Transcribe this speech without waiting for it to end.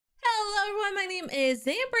everyone, my name is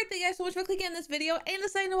Zamber. Thank you guys so much for clicking on this video and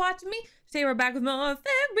deciding to watch me. Today we're back with more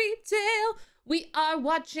fairy tale. We are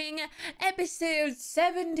watching episodes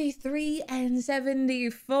 73 and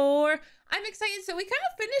 74. I'm excited. So we kind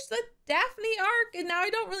of finished the Daphne arc and now I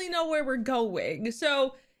don't really know where we're going.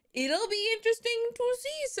 So it'll be interesting to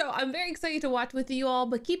see. So I'm very excited to watch with you all.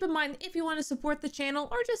 But keep in mind, if you want to support the channel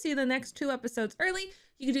or just see the next 2 episodes early,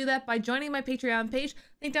 you can do that by joining my Patreon page.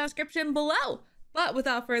 Link down in the description below. But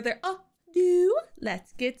without further ado,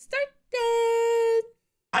 let's get started.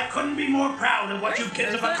 I couldn't be more proud of what you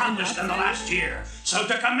kids have accomplished in the last year. So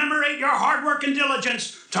to commemorate your hard work and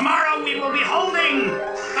diligence, tomorrow we will be holding the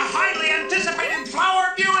highly anticipated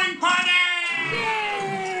flower viewing party!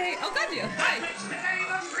 Yay! Oh, got you. Hi. It's the day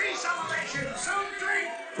of free celebration, so drink!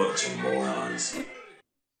 Bunch of morons.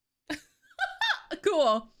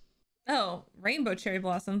 Cool. Oh, rainbow cherry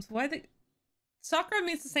blossoms. Why the... Sakura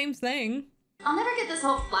means the same thing. I'll never get this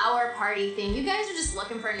whole flower party thing. You guys are just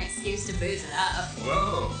looking for an excuse to booze it up.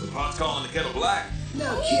 Whoa, the pot's calling the kettle black.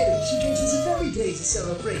 No kidding, she drinks as if every day's a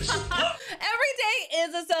celebration. Every day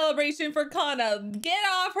is a celebration for Kana. Get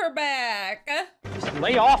off her back. Just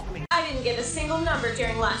lay off me. I didn't get a single number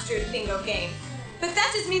during last year's bingo game. But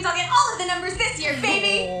that just means I'll get all of the numbers this year,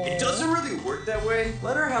 baby! It doesn't really work that way.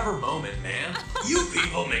 Let her have her moment, man. You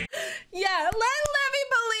people make... Yeah, let Livy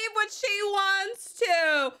believe what she wants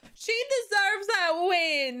to. She deserves that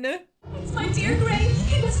win. It's my dear Gray.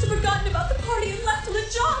 He must have forgotten about the party and left on a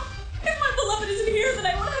job. If my beloved isn't here, then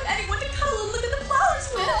I won't have anyone to cuddle and look at the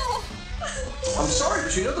flowers with. I'm sorry,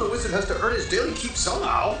 but you know that a wizard has to earn his daily keep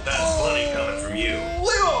somehow. That's funny coming from you.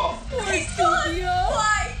 Lay off! He's gone!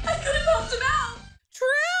 Why? I could have helped him out.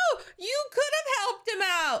 True, you could have helped him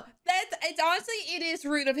out. It's honestly, it is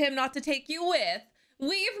rude of him not to take you with.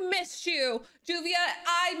 We've missed you. Juvia,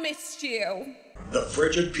 I missed you. The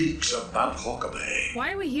frigid peaks of Mount Hawkabay.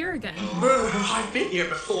 Why are we here again? I've been here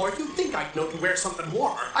before. You'd think I'd know to wear something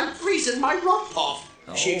warmer. I'm freezing my rump off.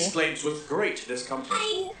 She exclaims with great discomfort.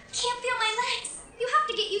 I can't feel my legs. You have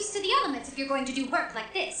to get used to the elements if you're going to do work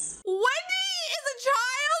like this. Wendy is a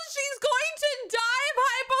child. She's going to die of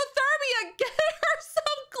hypothermia. Get her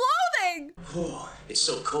some clothing. Oh, it's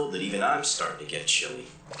so cold that even I'm starting to get chilly.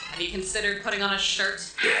 Have you considered putting on a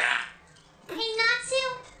shirt? Yeah. Hey, Natsu,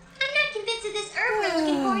 I'm not convinced that this herb we're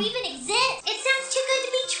looking for even exists. It sounds too good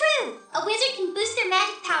to be true. A wizard can boost their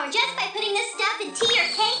magic power just by putting this stuff in tea or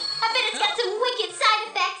cake. I bet it's got some wicked side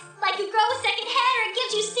effects, like you grow a second head or it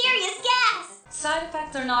gives you serious gas. Side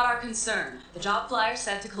effects are not our concern. The job flyer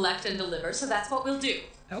said to collect and deliver, so that's what we'll do.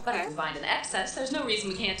 Okay. But if we find an excess, there's no reason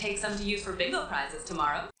we can't take some to use for bingo prizes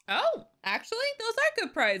tomorrow. Oh, actually, those are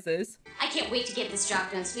good prizes. I can't wait to get this job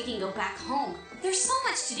done so we can go back home. There's so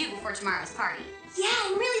much to do before tomorrow's party. Yeah,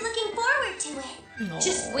 I'm really looking forward to it. No.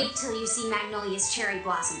 Just wait till you see Magnolia's cherry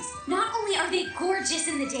blossoms. Not only are they gorgeous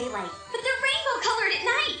in the daylight, but they're rainbow colored at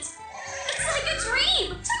night. It's like a dream.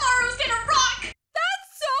 Tomorrow's gonna rock. That's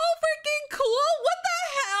so freaking cool. What the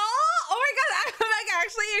hell? Oh my god, I'm like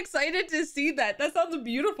actually excited to see that. That sounds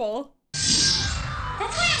beautiful.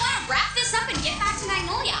 That's why I want to wrap this up and get back to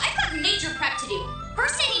Magnolia. I've got major prep to do.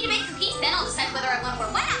 First I need to make cookies, then I'll decide whether I want to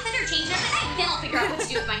wear one outfit or change it up at night. Then I'll figure out what to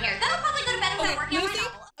do with my hair. Then I'll probably go to bed and start working on my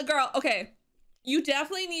novel. Girl, okay. You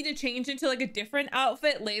definitely need to change into like a different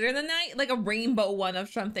outfit later in the night, like a rainbow one of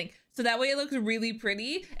something. So that way it looks really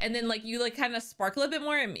pretty. And then like you like kind of sparkle a bit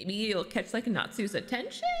more and maybe you'll catch like Natsu's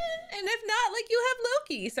attention. And if not, like you have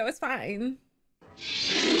Loki, so it's fine.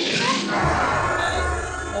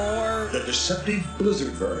 Or The deceptive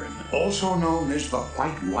blizzard vern, also known as the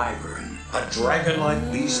white wyvern, a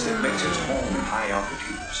dragon-like beast that makes its home in high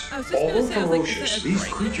altitudes. I was just Although gonna say, I was like, is ferocious, that a these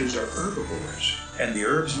dragon? creatures are herbivores, and the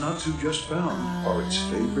herbs Natsu just found are its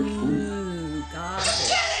favorite food. Ooh, got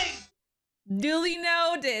it. Duly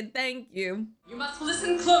noted, thank you. You must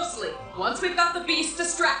listen closely. Once we've got the beast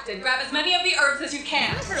distracted, grab as many of the herbs as you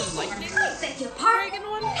can. Her lightning I beg your pardon. dragon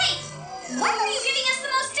one? Hey, why are you giving us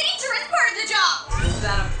the most dangerous part of the job? Is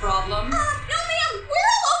that a problem? No, ma'am, we're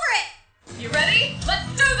all over it. You ready? Let's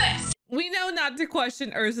do this! We know not to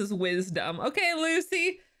question Erza's wisdom. Okay,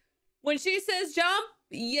 Lucy? When she says jump,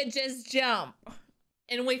 you just jump.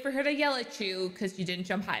 And wait for her to yell at you because you didn't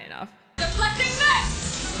jump high enough. Deflecting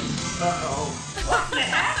this! Uh-oh. What the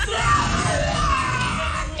heck?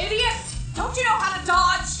 Idiot! Don't you know how to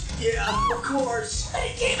dodge? Yeah, of course.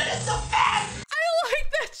 He came at us so fast! I like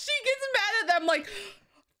that she gets mad at them like,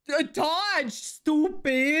 dodge,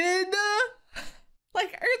 stupid.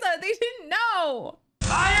 Like, Erza, they didn't know.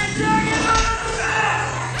 Iron Dragon on the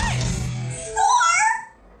back! Thor!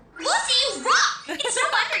 Lucy, you rock! It's no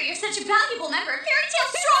wonder you're such a valuable member of Fairy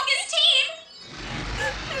Tale's strongest team!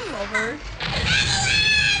 I love her.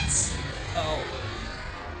 Avalanche! Oh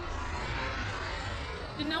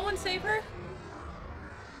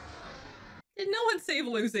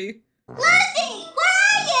save Lucy. Lucy, where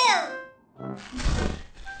are you?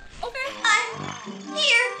 Okay. I'm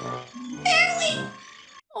here. Barely.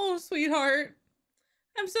 Oh, sweetheart.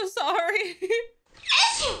 I'm so sorry.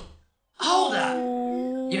 Hold up.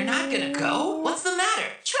 You're not gonna go? What's the matter?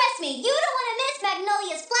 Trust me, you don't want to miss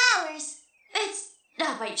Magnolia's flowers. It's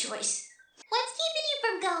not my choice. What's keeping you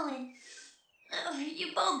from going? Are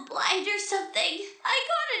you both blind or something? I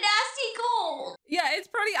got a nasty cold. Yeah, it's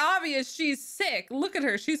pretty obvious she's sick. Look at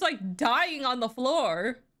her. She's like dying on the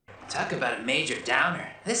floor. Talk about a major downer.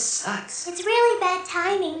 This sucks. It's really bad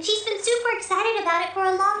timing. She's been super excited about it for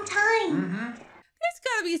a long time. Mm-hmm. There's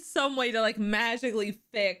gotta be some way to like magically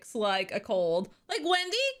fix like a cold. Like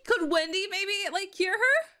Wendy? Could Wendy maybe like cure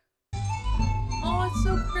her? Oh, it's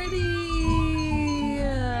so pretty.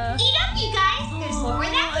 Eat up, you guys. There's more where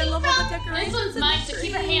that I came love all the from. decorations. This one's in mine, the so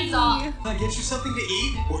keep your tree. hands off. Can I get you something to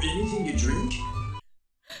eat or anything to drink?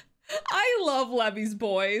 I love Levy's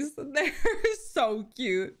boys. They're so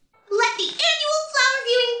cute. Let the annual flower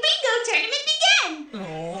viewing bingo tournament begin.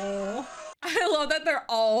 Oh, I love that they're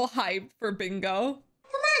all hyped for bingo.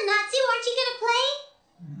 Come on, Natsu, aren't you gonna play?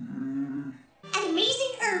 An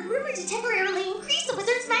amazing herb rumored to temporarily increase the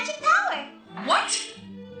wizard's magic power. What?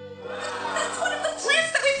 That's one of the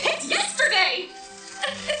plants that we picked yesterday!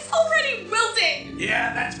 It's already wilting!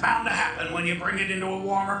 Yeah, that's bound to happen when you bring it into a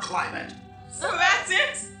warmer climate. So that's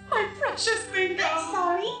it? My precious bingo! I'm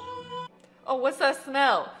sorry. Oh, what's that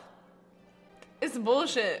smell? It's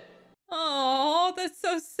bullshit. Oh, that's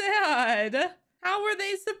so sad. How were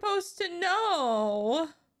they supposed to know?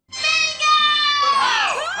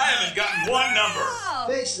 How? I haven't gotten one number.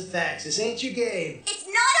 Face the facts, this ain't your game. It's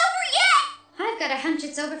not over yet. I've got a hunch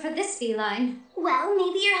it's over for this feline. Well,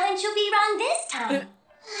 maybe your hunch will be wrong this time.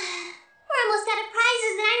 We're almost out of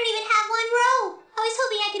prizes and I don't even have one row. I was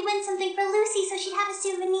hoping I could win something for Lucy so she'd have a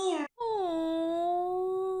souvenir.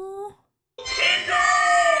 Oh.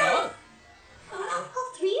 All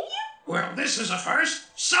three of you? Well, this is a first.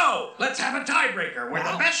 So, let's have a tiebreaker where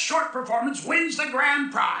the best short performance wins the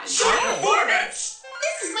grand prize. Performance!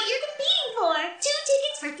 This is what you're competing for. 2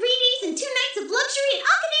 tickets for 3 days and 2 nights of luxury at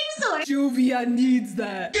Akane Resort. Juvia needs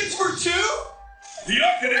that. It's for 2? The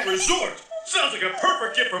Akane Resort! Sounds like a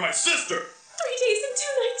perfect gift for my sister. 3 days and 2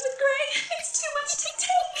 nights with Gray. It's too much to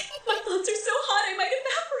take. My thoughts are so hot I might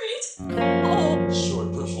evaporate. Short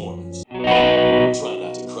performance. Try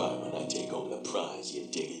not to cry when I take home the prize, you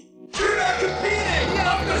dig it? You're not competing!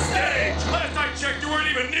 Off the stage! Last I checked, you weren't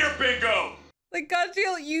even near bingo! Like,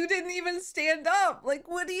 Godjill, you didn't even stand up. Like,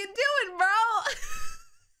 what are you doing, bro?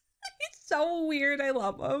 He's so weird. I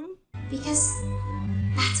love him. Because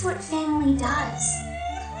that's what family does.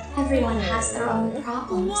 Everyone has their own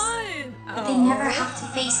problems. What? But they never have to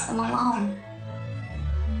face them alone.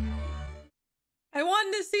 I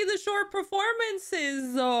wanted to see the short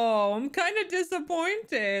performances, though. I'm kind of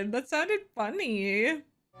disappointed. That sounded funny.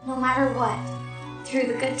 No matter what, through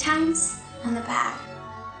the good times and the bad,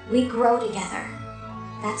 we grow together.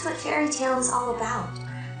 That's what fairy tale is all about.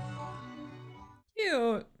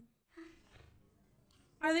 Cute.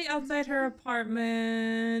 Are they outside her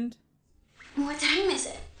apartment? What time is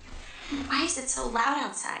it? Why is it so loud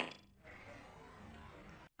outside?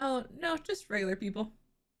 Oh, no, just regular people.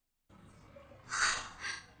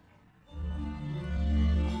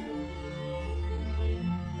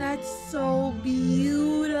 That's so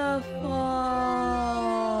beautiful.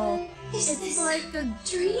 It's like a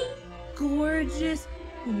dream? Gorgeous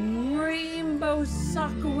rainbow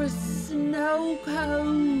sakura snow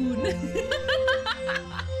cone.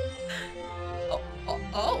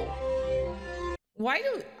 oh. Why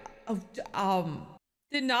do...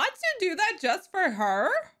 did Natsu do that just for her?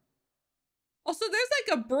 Also, there's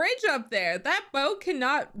like a bridge up there. That boat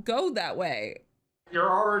cannot go that way. You're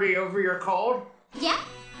already over your cold? Yeah,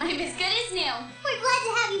 I'm as good as new. We're glad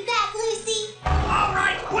to have you back, Lucy. All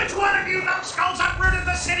right, which one of you numbskulls uprooted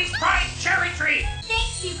the city's pride cherry tree?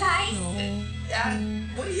 Thanks, you guys.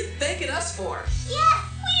 What are you thanking us for? Yeah,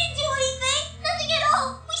 we didn't do anything. Nothing at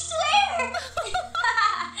all. We swear.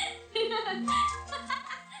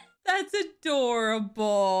 That's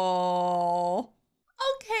adorable.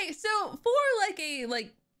 Okay, so for like a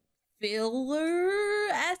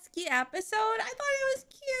filler-esque episode, I thought it was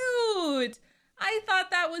cute. I thought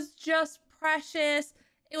that was just precious.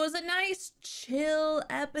 It was a nice chill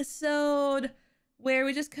episode where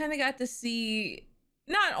we just kind of got to see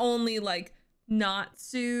not only like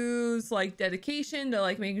Natsu's like dedication to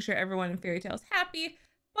like making sure everyone in Fairy Tail is happy,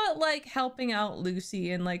 but like helping out Lucy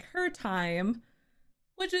in like her time,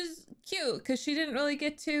 which is cute because she didn't really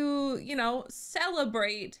get to, you know,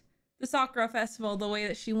 celebrate the Sakura festival the way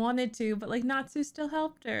that she wanted to, but like Natsu still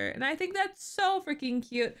helped her. And I think that's so freaking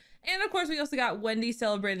cute. And of course we also got Wendy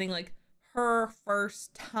celebrating like her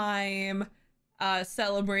first time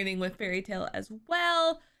celebrating with Fairy Tail as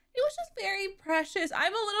well. It was just very precious.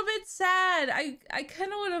 I'm a little bit sad. I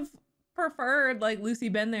kind of would have preferred like Lucy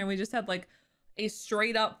been there and we just had like a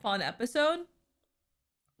straight up fun episode.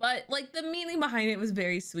 But like the meaning behind it was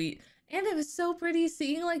very sweet. And it was so pretty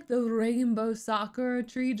seeing like the rainbow sakura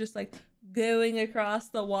tree just like going across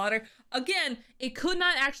the water. Again, it could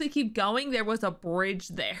not actually keep going. There was a bridge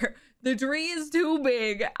there. The tree is too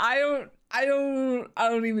big. I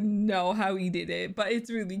don't even know how he did it, but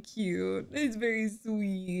it's really cute. It's very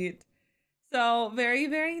sweet. So very,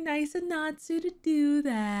 very nice of Natsu to do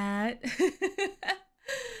that.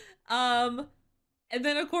 And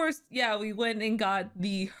then of course, yeah, we went and got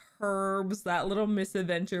the herbs. That little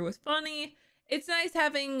misadventure was funny. It's nice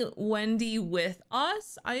having Wendy with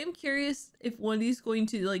us. I am curious if Wendy's going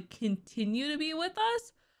to like continue to be with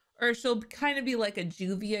us, or she'll kind of be like a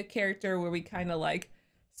Juvia character where we kind of like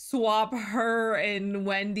swap her and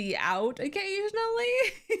Wendy out occasionally.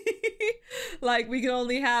 Like we can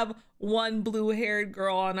only have one blue-haired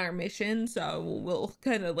girl on our mission, so we'll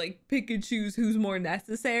kind of like pick and choose who's more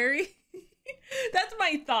necessary. That's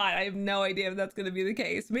my thought. I have no idea if that's going to be the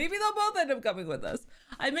case. Maybe they'll both end up coming with us.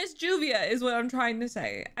 I miss Juvia is what I'm trying to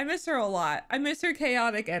say. I miss her a lot. I miss her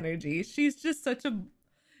chaotic energy. She's just such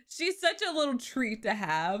a little treat to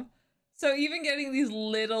have. So even getting these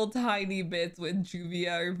little tiny bits with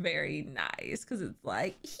Juvia are very nice because it's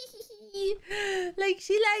like, like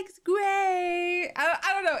she likes gray.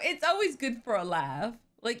 I don't know. It's always good for a laugh.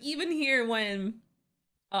 Like even here when,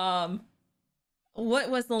 what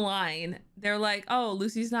was the line? They're like, oh,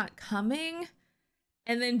 Lucy's not coming.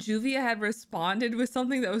 And then Juvia had responded with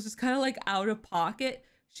something that was just kind of like out of pocket.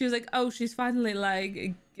 She was like, oh, she's finally like,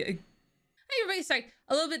 hey everybody, sorry,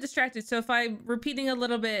 a little bit distracted. So if I'm repeating a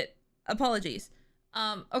little bit, apologies.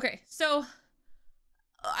 Okay, so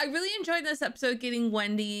I really enjoyed this episode, getting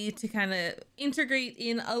Wendy to kind of integrate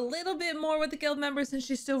in a little bit more with the guild members since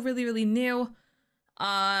she's still really, really new.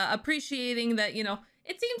 Appreciating that, you know,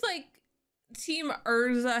 it seems like Team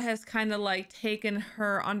Erza has kind of like taken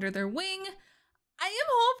her under their wing. I am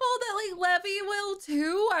hopeful that like Levy will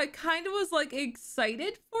too. I kind of was like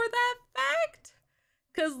excited for that fact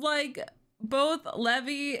because like both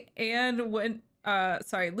Levy and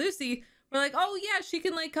Lucy were like, oh yeah, she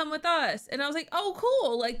can like come with us, and I was like, oh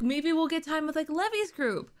cool, like maybe we'll get time with like Levy's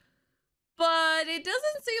group. But it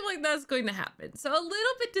doesn't seem like that's going to happen, so a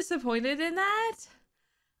little bit disappointed in that.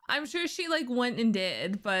 I'm sure she like went and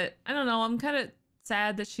did, but I don't know. I'm kind of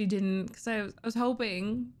sad that she didn't because I was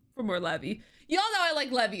hoping for more Levy. Y'all know I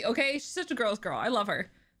like Levy, okay? She's such a girl's girl. I love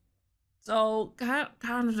her. So kind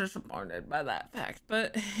of disappointed by that fact,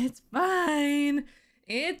 but it's fine.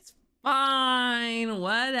 It's fine.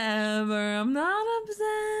 Whatever. I'm not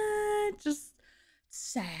upset. Just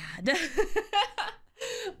sad.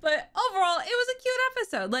 But overall, it was a cute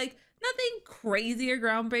episode. Like, nothing crazy or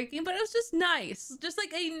groundbreaking, but it was just nice. Just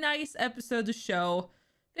like a nice episode to show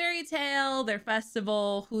Fairy Tail, their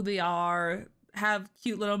festival, who they are, have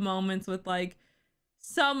cute little moments with like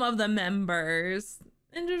some of the members,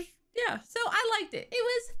 and just, yeah, so I liked it. It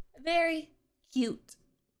was very cute.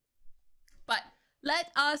 But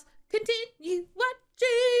let us continue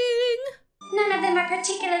watching. None of them are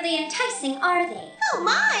particularly enticing, are they? Oh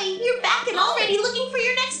my! You're back and already looking for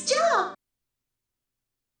your next job!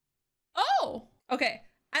 Oh, okay.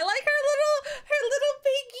 I like her little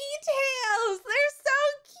piggy tails. They're so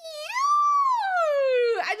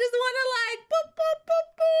cute. I just want to like boop, boop, boop,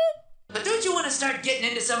 boop. But don't you want to start getting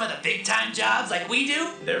into some of the big time jobs like we do?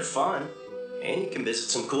 They're fun. And you can visit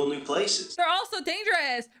some cool new places. They're also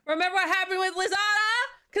dangerous. Remember what happened with Lizana?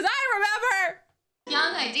 Because I remember.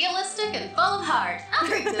 Young, idealistic, and full of heart. I'll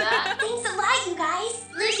drink to that. Thanks a lot, you guys.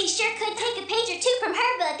 Lucy sure could take a page or two from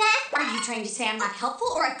her book, huh? Are you trying to say I'm not helpful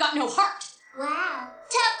or I've got no heart? Wow.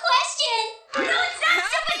 Tough question. No, it's not,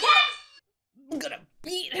 stupid cat! I'm gonna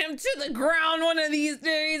beat him to the ground one of these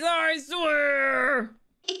days, I swear.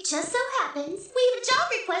 It just so happens we have a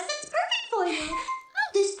job request that's perfect for you.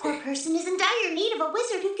 This poor person is in dire need of a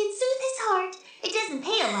wizard who can soothe his heart. It doesn't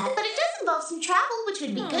pay a lot, but it does involve some travel, which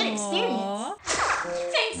would be good experience.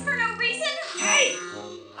 Thanks for no reason. Hey!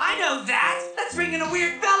 I know that! That's ringing a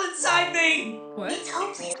weird bell inside me! What? It's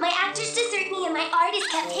hopeless. My actors desert me and my art is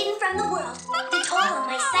kept hidden from the world. The toll on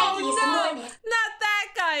my psyche is enormous. Not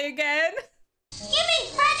that guy again. You mean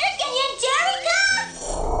Frederick and Yanderica?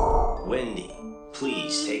 Wendy,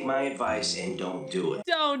 please take my advice and don't do it.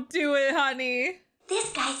 Don't do it, honey.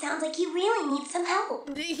 This guy sounds like he really needs some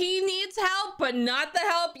help. He needs needs help, but not the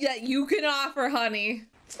help that you can offer, honey.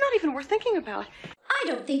 It's not even worth thinking about. I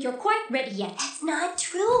don't think you're quite ready yet. That's not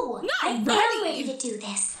true. I am ready to do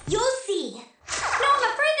this. You'll see. No,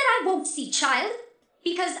 I'm afraid that I won't see, child.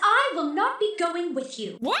 Because I will not be going with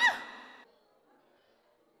you. What?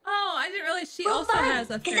 Oh, I didn't realize she also has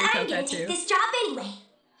a fairy tale tattoo. Because I'm gonna take this job anyway.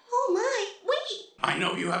 Oh my, wait. I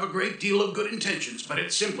know you have a great deal of good intentions, but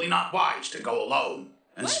it's simply not wise to go alone.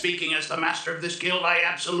 And speaking as the master of this guild, I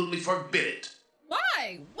absolutely forbid it.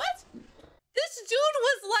 Why? What? This dude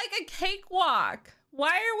was like a cakewalk.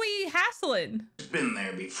 Why are we hassling? Been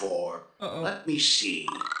there before. Let me see.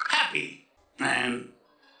 Happy. And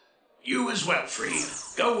you as well, Freed.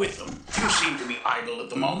 Go with them. You seem to be idle at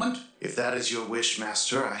the moment. If that is your wish,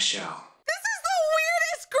 Master, I shall. This is the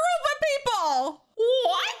weirdest group of people.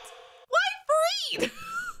 What? Why Freed?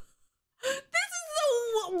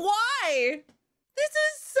 Why? This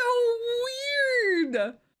is so weird.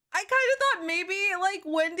 I kind of thought maybe like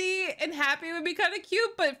Wendy and Happy would be kind of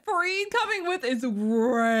cute, but Freed coming with is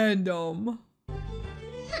random.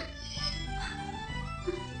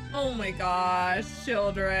 Oh my gosh,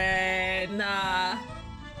 children.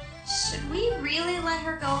 Should we really let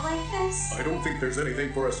her go like this? I don't think there's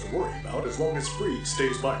anything for us to worry about as long as Freed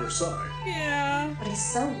stays by her side. Yeah. But he's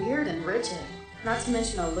so weird and rigid. Not to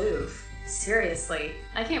mention aloof. Seriously,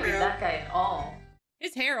 I can't read that guy at all.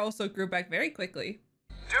 His hair also grew back very quickly.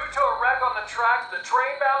 Due to a wreck on the tracks, the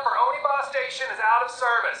train bound for Onibas Station is out of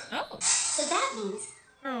service. Oh. So that means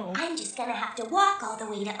I'm just gonna have to walk all the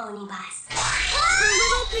way to Onibas. The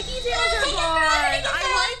little piggy tails are gone. I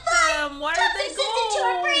like them. Why did they go?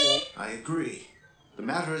 I agree. The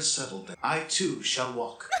matter is settled then. I too shall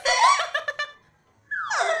walk.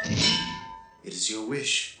 It is your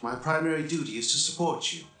wish. My primary duty is to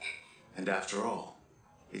support you. And after all,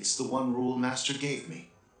 it's the one rule Master gave me.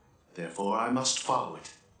 Therefore, I must follow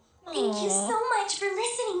it. Thank you so much for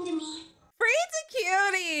listening to me. Freed's a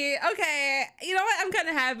cutie. Okay, you know what? I'm kind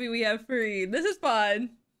of happy we have Freed. This is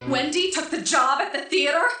fun. Wendy took the job at the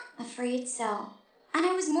theater? Afraid so. And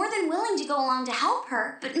I was more than willing to go along to help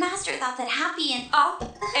her, but Master thought that Happy and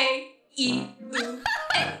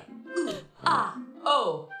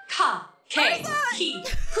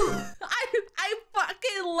I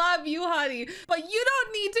fucking love you, honey, but you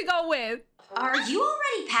don't need to go with. Are you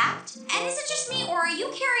already packed? And is it just me, or are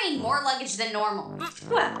you carrying more luggage than normal?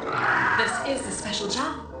 Well, this is a special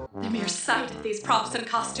job. The mere sight of these props and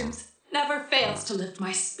costumes never fails to lift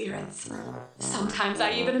my spirits. Sometimes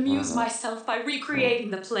I even amuse myself by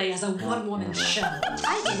recreating the play as a one-woman show.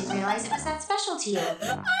 I didn't realize it was that special to you.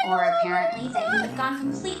 Or apparently that you had gone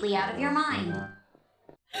completely out of your mind.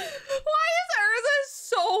 Why is Erza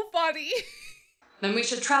so funny? Then we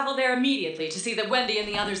should travel there immediately to see that Wendy and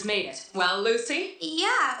the others made it. Well, Lucy?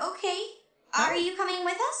 Yeah, okay. Are you coming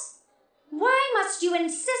with us? Why must you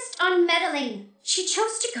insist on meddling? She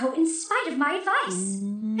chose to go in spite of my advice.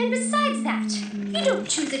 And besides that, you don't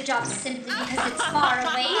choose a job simply because it's far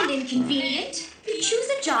away and inconvenient. You choose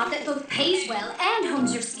a job that both pays well and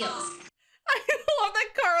hones your skills. I love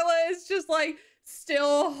that Carla is just like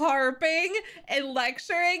still harping and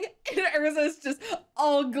lecturing, and Erza's just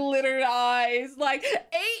all glittered eyes, like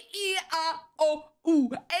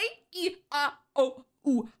A-E-I-O-U,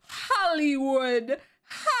 A-E-I-O-U, Hollywood,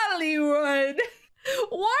 Hollywood.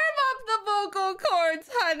 Warm up the vocal cords,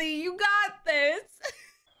 honey. You got this.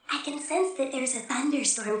 I can sense that there's a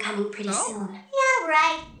thunderstorm coming pretty soon. Yeah,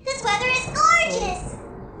 right. This weather is gorgeous.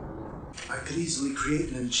 I could easily create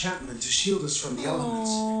an enchantment to shield us from the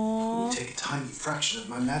elements. It would take a tiny fraction of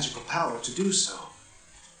my magical power to do so.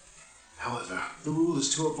 However, the rule is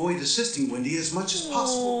to avoid assisting Wendy as much as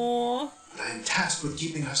possible. But I am tasked with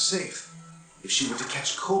keeping her safe. If she were to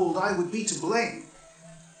catch cold, I would be to blame.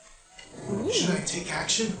 Should I take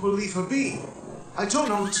action or leave her be? I don't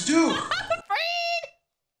know what to do.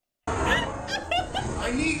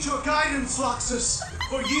 I need your guidance, Loxus.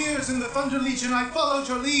 For years in the Thunder Legion, I followed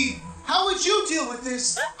your lead. How would you deal with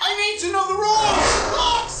this? I need to know the rules!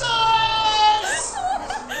 Loxus!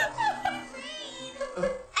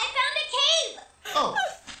 I found a cave! Oh.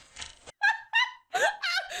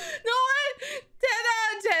 No, 10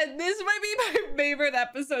 out of 10. This might be my favorite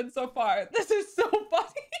episode so far. This is so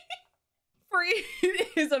funny. Freed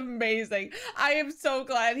is amazing. I am so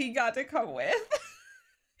glad he got to come with.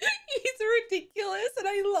 He's ridiculous and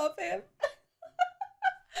I love him.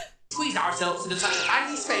 Squeeze ourselves into such a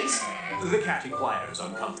tiny space. The cat inquires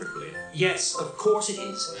uncomfortably. Yes, of course it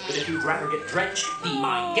is. But if you'd rather get drenched, be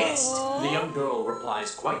my guest. The young girl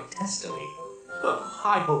replies quite testily.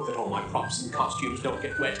 I hope that all my props and costumes don't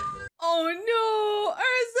get wet. Oh no,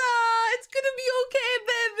 Erza, it's gonna be okay,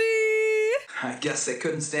 baby. I guess they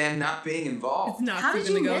couldn't stand not being involved. How did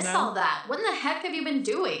you miss all that? What in the heck have you been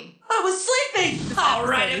doing? I was sleeping!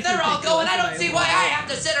 Alright, if they're all going, I don't see why I have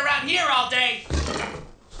to sit around here all day!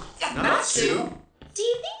 Natsu? Do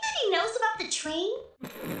you think that he knows about the train?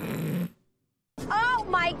 Oh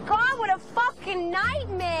my god, what a fucking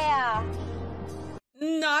nightmare!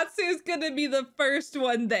 Natsu's gonna be the first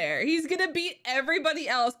one there. He's gonna beat everybody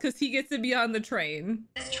else because he gets to be on the train.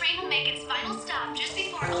 This train will make its final stop just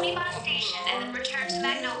before Onibas Station and then return to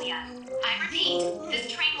Magnolia. I repeat,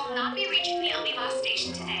 this train will not be reaching the Onibas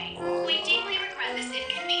Station today. We deeply regret this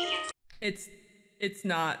inconvenience. It's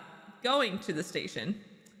not going to the station.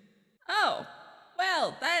 Oh,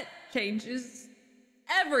 well, that changes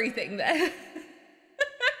everything then.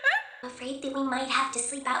 I'm afraid that we might have to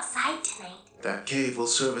sleep outside tonight. That cave will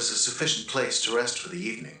serve as a sufficient place to rest for the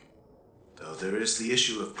evening. Though there is the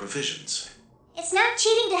issue of provisions. It's not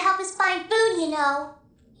cheating to help us find food, you know.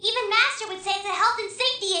 Even Master would say it's a health and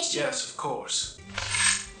safety issue. Yes, of course.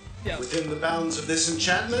 Yep. Within the bounds of this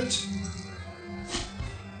enchantment,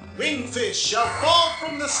 wingfish shall fall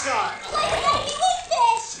from the sky.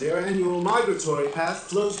 Wingfish! Their annual migratory path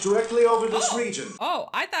flows directly over this region. Oh,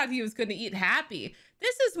 I thought he was gonna eat Happy.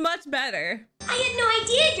 This is much better. I had no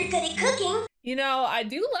idea you're good at cooking. You know, I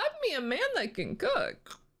do love me a man that can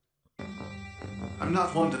cook. I'm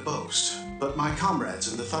not one to boast, but my comrades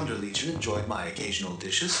in the Thunder Legion enjoyed my occasional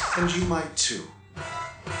dishes, and you might too.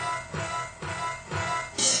 That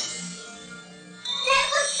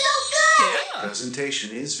was so good! Yeah. Presentation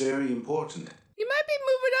is very important. You might be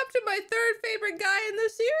moving up to my third favorite guy in the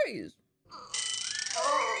series.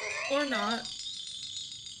 Or not.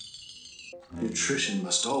 Nutrition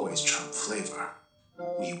must always trump flavor.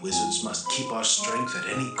 We wizards must keep our strength at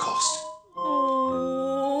any cost.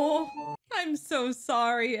 Oh, I'm so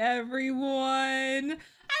sorry, everyone. I mean,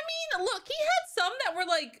 look, he had some that were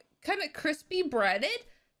like kind of crispy breaded.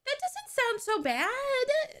 That doesn't sound so bad,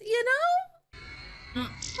 you know? Oh,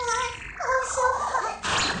 so hot.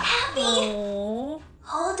 Happy. Oh.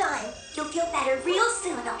 Hold on. You'll feel better real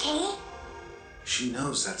soon, okay? She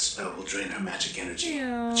knows that spell will drain her magic energy.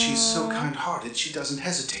 Yeah. But she's so kind-hearted she doesn't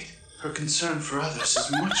hesitate. Her concern for others is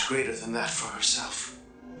much greater than that for herself.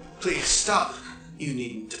 Please, stop. You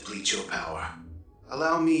needn't deplete your power.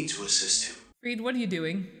 Allow me to assist him. Reed, what are you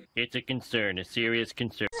doing? It's a concern, a serious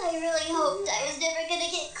concern. I really hoped I was never gonna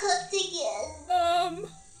get cooked again.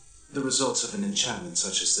 The results of an enchantment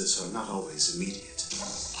such as this are not always immediate.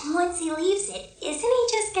 And once he leaves it, isn't he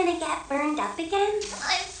just gonna get burned up again?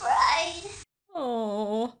 I'm fried.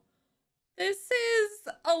 Oh, this is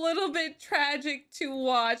a little bit tragic to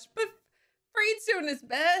watch, but Freed's doing his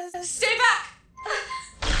best. Stay back!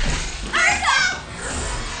 Erza!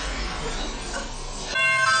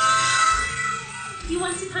 You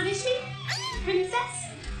want to punish me, princess?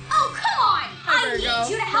 Oh, come on! Hi, I need Virgo.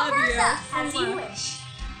 you to help Love Erza, you. as you wish.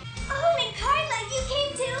 Oh, and Carla, you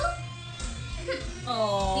came too?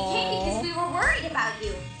 Oh. We came because we were worried about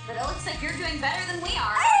you, but it looks like you're doing better than we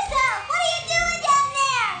are. Erza, what are you doing down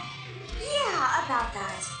there? Yeah, about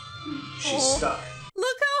that. She's stuck.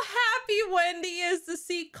 Look how happy Wendy is to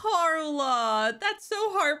see Carla. That's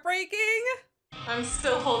so heartbreaking. I'm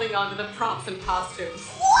still holding on to the props and costumes.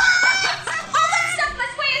 All that stuff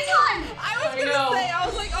must weigh a ton! I was gonna say, I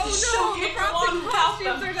was like, oh no, the props and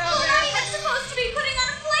costumes are down Well, there. not even supposed to be putting on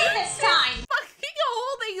a play this time! Fucking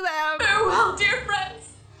holding them. Farewell, dear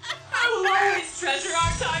friends. I will always treasure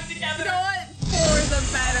our time together. You know what? For the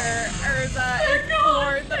better, Erza. It's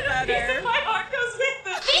for the better. My heart goes with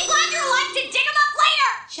them. Be glad you're alive to dig him up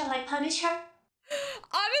later! Shall I punish her?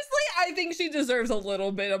 Honestly, I think she deserves a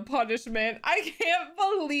little bit of punishment. I can't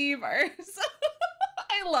believe her.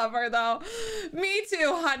 I love her though. Me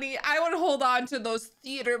too, honey. I would hold on to those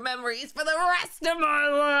theater memories for the rest of my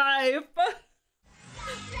life.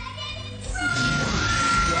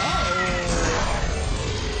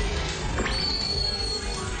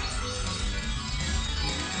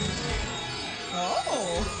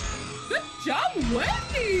 Oh, good job,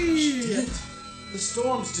 Wendy. The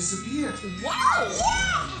storms disappeared. Wow.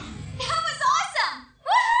 Yeah! That was awesome!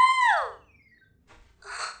 Woohoo!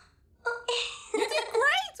 You did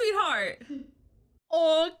great, sweetheart.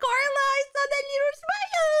 Oh, Carla, I saw that little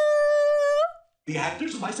smile. The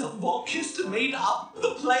actors and myself have all kissed and made up.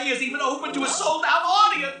 The play is even open to a sold-out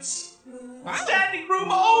audience. Wow. Standing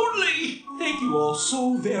room only. Thank you all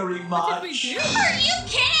so very much. What did we do? Are you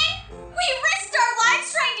kidding? We risked our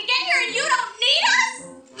lives trying to get here and you don't need us?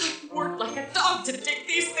 I've worked like a dog to dig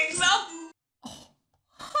these things up. Oh,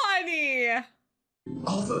 honey.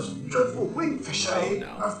 All those dreadful wingfish I ate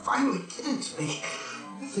are finally getting to me.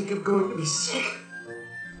 I think I'm going to be sick.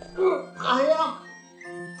 I am.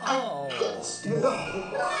 Oh. walls.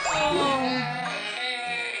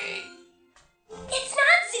 It's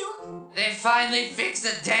Natsu! They finally fixed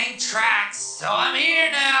the dang tracks, so I'm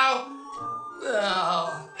here now.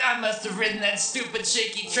 Oh, I must have ridden that stupid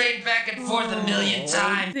shaky train back and forth a million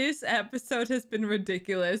times. This episode has been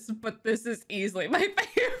ridiculous, but this is easily my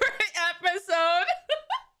favorite episode.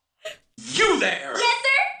 You there! Yes, sir?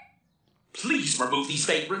 Please remove these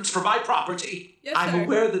vagrants from my property. Yes, I'm sir.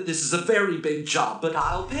 aware that this is a very big job, but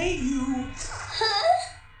I'll pay you.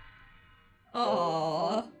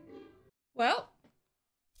 Aww. Well,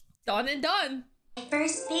 done and done. My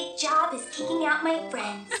first big job is kicking out my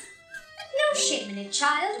friends. No shame in it,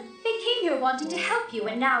 child. They came here wanting to help you,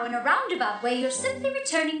 and now in a roundabout way, you're simply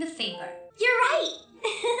returning the favor. You're right.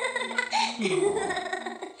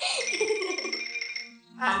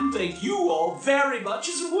 And thank you all very much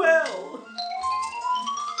as well.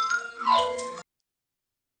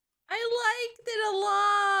 I liked it a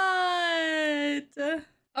lot.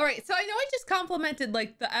 All right, so I know I just complimented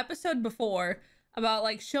like the episode before about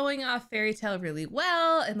like showing off Fairy Tail really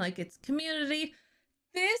well and like its community.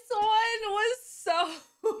 This one was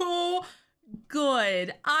so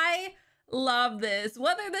good. I love this.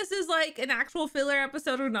 Whether this is like an actual filler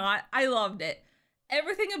episode or not, I loved it.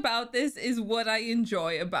 Everything about this is what I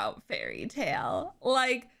enjoy about Fairy Tail.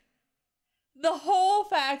 Like, the whole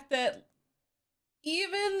fact that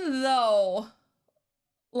even though,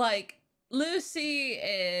 like, Lucy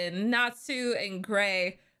and Natsu and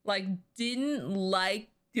Gray, like, didn't like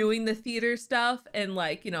doing the theater stuff and,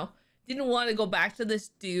 like, you know, didn't want to go back to this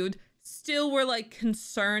dude, still were, like,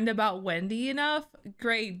 concerned about Wendy enough.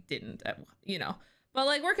 Gray didn't, you know. But,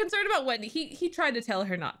 like, we're concerned about Wendy. He tried to tell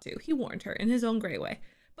her not to. He warned her in his own Gray way.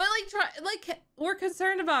 But, like, we're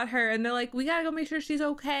concerned about her. And they're like, we gotta go make sure she's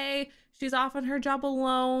okay. She's off on her job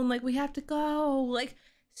alone. Like, we have to go. Like,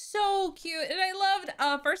 so cute. And I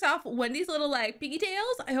loved, first off, Wendy's little, like, piggy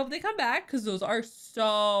tails. I hope they come back because those are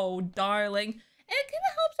so darling. And it kind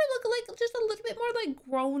of helps her look, like, just a little bit more, like,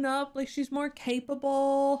 grown up. Like, she's more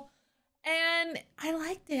capable. And I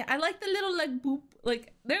liked it. I like the little, like, boop.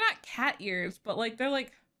 Like, they're not cat ears, but, like, they're,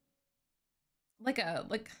 like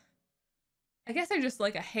I guess they're just,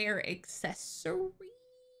 like, a hair accessory.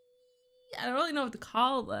 I don't really know what to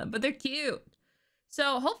call them, but they're cute.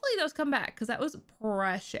 So, hopefully those come back, because that was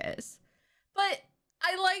precious. But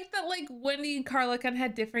I like that, like, Wendy and Carla kind of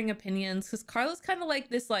had differing opinions, because Carla's kind of,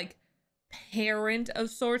 like, this, like, parent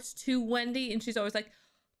of sorts to Wendy, and she's always like,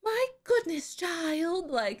 my goodness,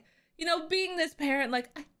 child, like, you know, being this parent, like,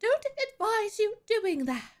 I don't advise you doing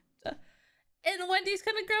that. And Wendy's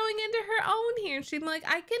kind of growing into her own here. And she's like,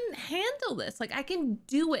 I can handle this. Like, I can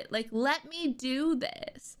do it. Like, let me do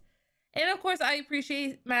this. And of course, I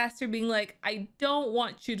appreciate Master being like, I don't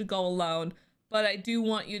want you to go alone, but I do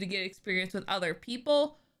want you to get experience with other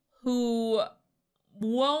people who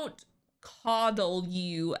won't coddle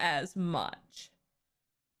you as much.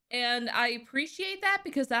 And I appreciate that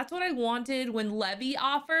because that's what I wanted when Levy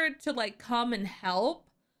offered to like come and help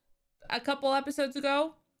a couple episodes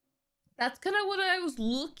ago. That's kind of what I was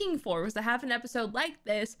looking for, was to have an episode like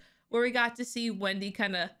this where we got to see Wendy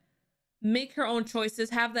kind of make her own choices,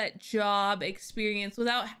 have that job experience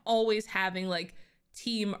without always having like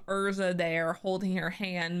Team Erza there holding her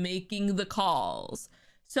hand, making the calls.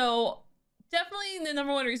 So definitely the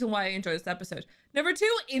number one reason why I enjoyed this episode. Number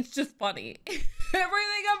two, it's just funny.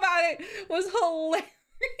 Everything about it was hilarious.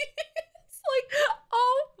 Like,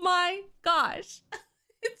 oh my gosh.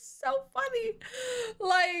 It's so funny.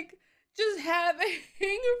 Like, just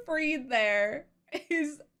having Freed there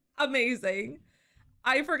is amazing.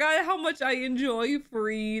 I forgot how much I enjoy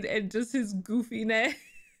Freed and just his goofiness.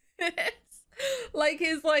 Like,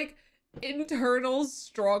 his, like, internal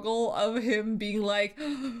struggle of him being like,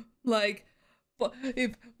 but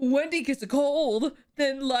if Wendy gets a cold,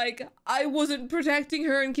 then, like, I wasn't protecting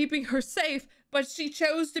her and keeping her safe, but she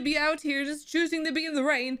chose to be out here just choosing to be in the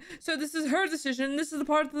rain, so this is her decision, this is a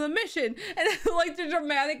part of the mission. And like the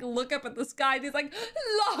dramatic look up at the sky, and he's like,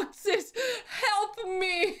 Loxus, help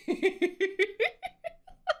me!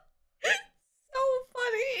 So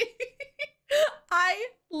funny. I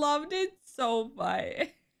loved it so much.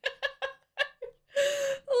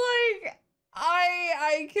 Like,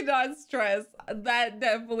 I cannot stress that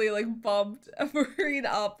definitely like bumped Freed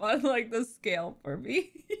up on like the scale for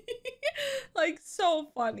me. Like, so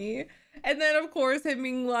funny. And then of course him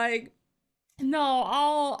being like, no,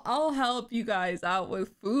 I'll help you guys out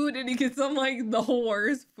with food, and he gets some like the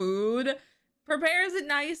worst food, prepares it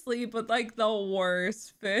nicely, but like the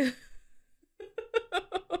worst food.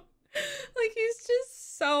 Like, he's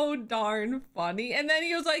just so darn funny. And then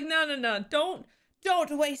he was like, no, don't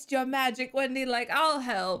don't waste your magic, Wendy. Like, I'll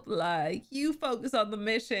help. Like, you focus on the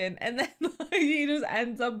mission. And then like, he just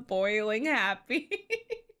ends up boiling happy.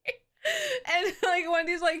 And like,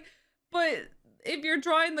 Wendy's like, but if you're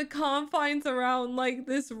drawing the confines around like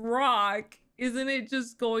this rock, isn't it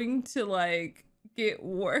just going to like get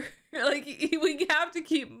worse? Like, we have to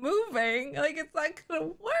keep moving. Like, it's not gonna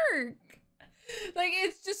work. Like,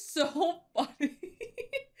 it's just so funny.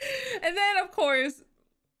 And then, of course,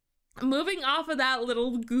 moving off of that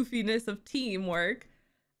little goofiness of teamwork,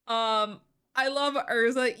 I love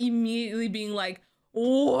Erza immediately being like,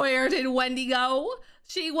 where did Wendy go?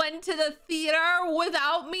 She went to the theater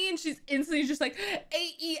without me, and she's instantly just like,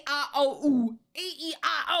 A-E-I-O-U,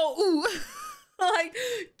 A-E-I-O-U. Like,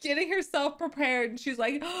 getting herself prepared, and she's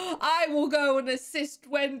like, I will go and assist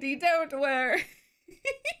Wendy, don't worry.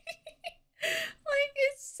 Like,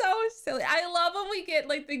 it's so silly. I love when we get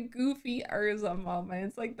like the goofy Erza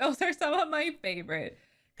moments. Like, those are some of my favorite,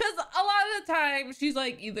 because a lot of the time she's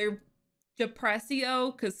like either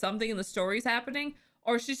depressio because something in the story's happening,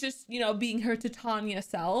 or she's just, you know, being her Titania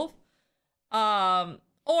self, or,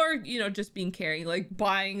 you know, just being caring, like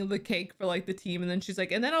buying the cake for like the team, and then she's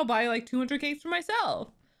like, and then I'll buy like 200 cakes for myself.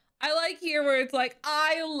 I like here where it's like,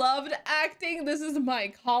 I loved acting, this is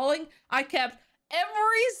my calling. I kept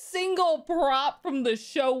every single prop from the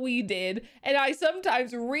show we did, and I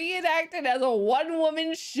sometimes reenacted as a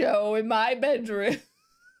one-woman show in my bedroom.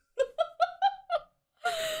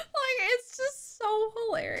 Like, it's just so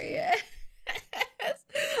hilarious.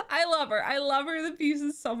 I love her. I love her to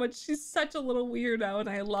pieces so much. She's such a little weirdo, and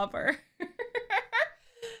I love her.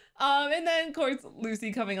 And then of course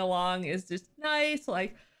Lucy coming along is just nice.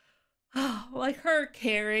 Like, like her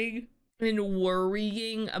caring and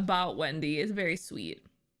worrying about Wendy is very sweet.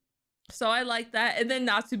 So I like that. And then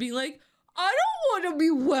Natsu being like, I don't want to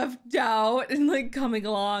be left out, and like coming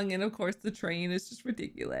along. And of course the train is just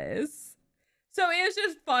ridiculous. So it was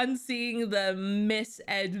just fun seeing the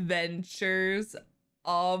misadventures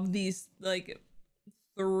of these like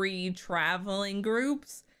 3 traveling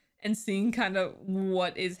groups and seeing kind of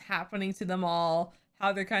what is happening to them all,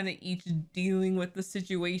 how they're kind of each dealing with the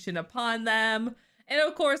situation upon them. And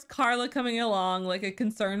of course, Carla coming along like a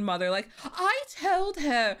concerned mother, like, I told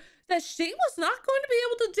her that she was not going to be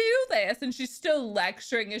able to do this. And she's still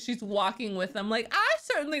lecturing as she's walking with them. Like, I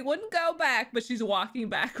certainly wouldn't go back, but she's walking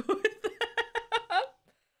back with them.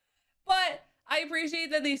 But I appreciate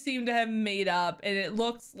that they seem to have made up. And it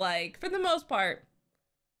looks like, for the most part,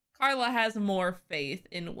 Carla has more faith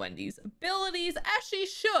in Wendy's abilities, as she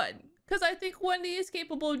should. Because I think Wendy is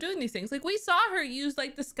capable of doing these things. Like, we saw her use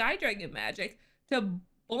like the Sky Dragon magic to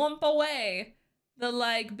bump away the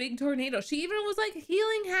like big tornado. She even was like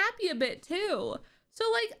healing Happy a bit too.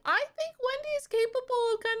 So like, I think Wendy is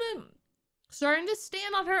capable of kind of starting to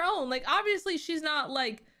stand on her own. Like, obviously she's not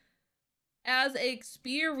like as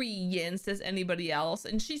experienced as anybody else,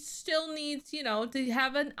 and she still needs, you know, to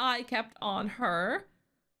have an eye kept on her.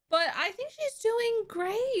 But I think she's doing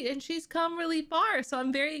great, and she's come really far. So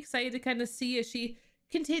I'm very excited to kind of see as she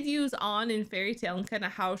continues on in Fairy Tail and kind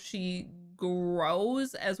of how she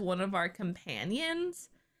grows as one of our companions,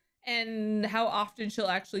 and how often she'll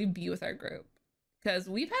actually be with our group. Because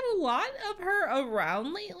we've had a lot of her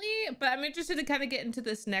around lately, but I'm interested to kind of get into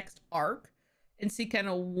this next arc and see kind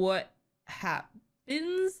of what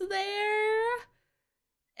happens there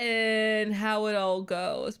and how it all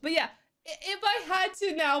goes. But yeah, if I had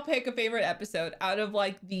to now pick a favorite episode out of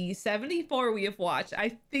like the 74 we have watched,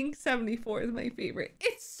 I think 74 is my favorite.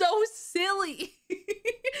 It's so silly.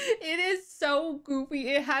 It is so goofy.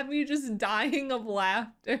 It had me just dying of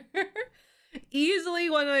laughter. Easily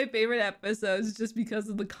one of my favorite episodes just because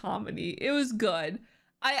of the comedy. It was good.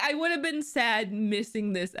 I would have been sad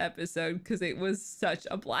missing this episode because it was such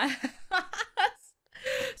a blast.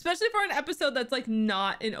 Especially for an episode that's like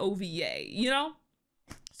not an OVA, you know?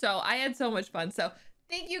 So I had so much fun. So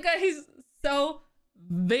thank you guys so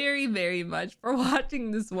very, very much for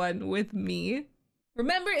watching this one with me.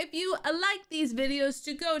 Remember, if you like these videos,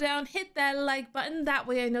 to go down, hit that like button. That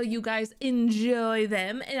way I know you guys enjoy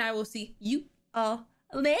them, and I will see you all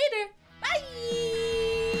later. Bye!